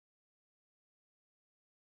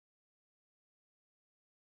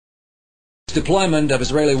Deployment of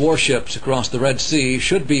Israeli warships across the Red Sea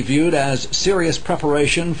should be viewed as serious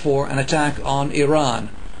preparation for an attack on Iran.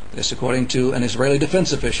 This according to an Israeli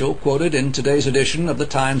defense official quoted in today's edition of the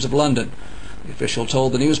Times of London. The official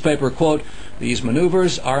told the newspaper, quote, "These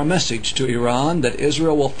maneuvers are a message to Iran that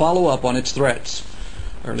Israel will follow up on its threats."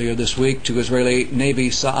 Earlier this week, two Israeli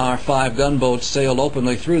Navy Saar 5 gunboats sailed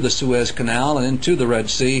openly through the Suez Canal and into the Red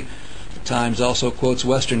Sea. The Times also quotes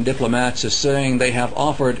Western diplomats as saying they have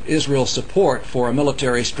offered Israel support for a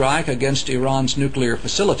military strike against Iran's nuclear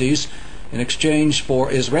facilities in exchange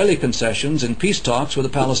for Israeli concessions in peace talks with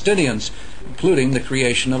the Palestinians, including the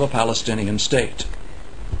creation of a Palestinian state.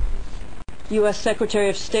 U.S. Secretary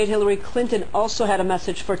of State Hillary Clinton also had a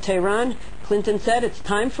message for Tehran. Clinton said it's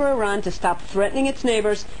time for Iran to stop threatening its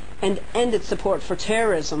neighbors and end its support for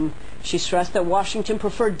terrorism. She stressed that Washington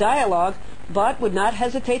preferred dialogue, but would not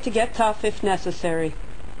hesitate to get tough if necessary.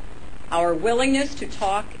 Our willingness to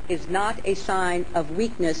talk is not a sign of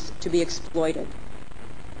weakness to be exploited.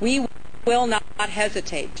 We will not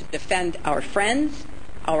hesitate to defend our friends,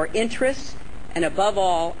 our interests, and above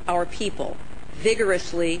all, our people,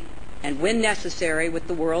 vigorously and when necessary with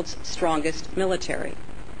the world's strongest military.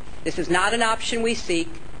 This is not an option we seek,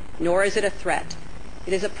 nor is it a threat.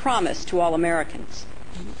 It is a promise to all Americans.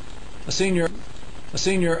 A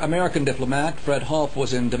senior American diplomat, Fred Hoff,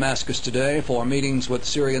 was in Damascus today for meetings with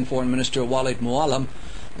Syrian Foreign Minister Walid Muallim.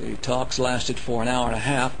 The talks lasted for an hour and a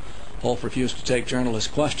half. Hoff refused to take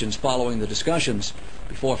journalist questions following the discussions.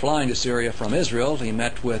 Before flying to Syria from Israel, he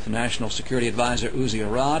met with National Security Advisor Uzi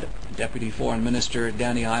Arad and Deputy Foreign Minister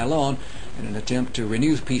Danny Ayalon in an attempt to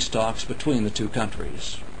renew peace talks between the two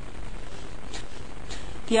countries.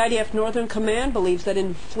 The IDF Northern Command believes that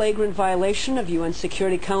in flagrant violation of UN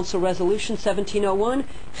Security Council Resolution 1701,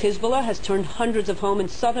 Hezbollah has turned hundreds of homes in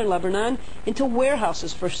southern Lebanon into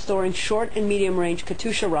warehouses for storing short and medium-range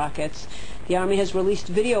Katyusha rockets. The Army has released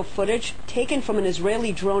video footage taken from an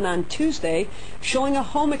Israeli drone on Tuesday showing a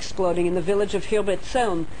home exploding in the village of Hirbet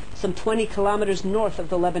Selm, some 20 kilometers north of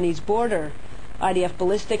the Lebanese border. IDF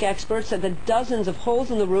ballistic experts said that dozens of holes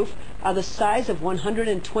in the roof are the size of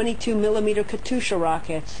 122-millimeter Katyusha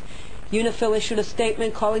rockets. UNIFIL issued a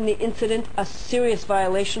statement calling the incident a serious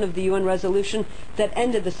violation of the UN resolution that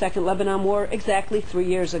ended the Second Lebanon War exactly 3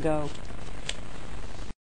 years ago.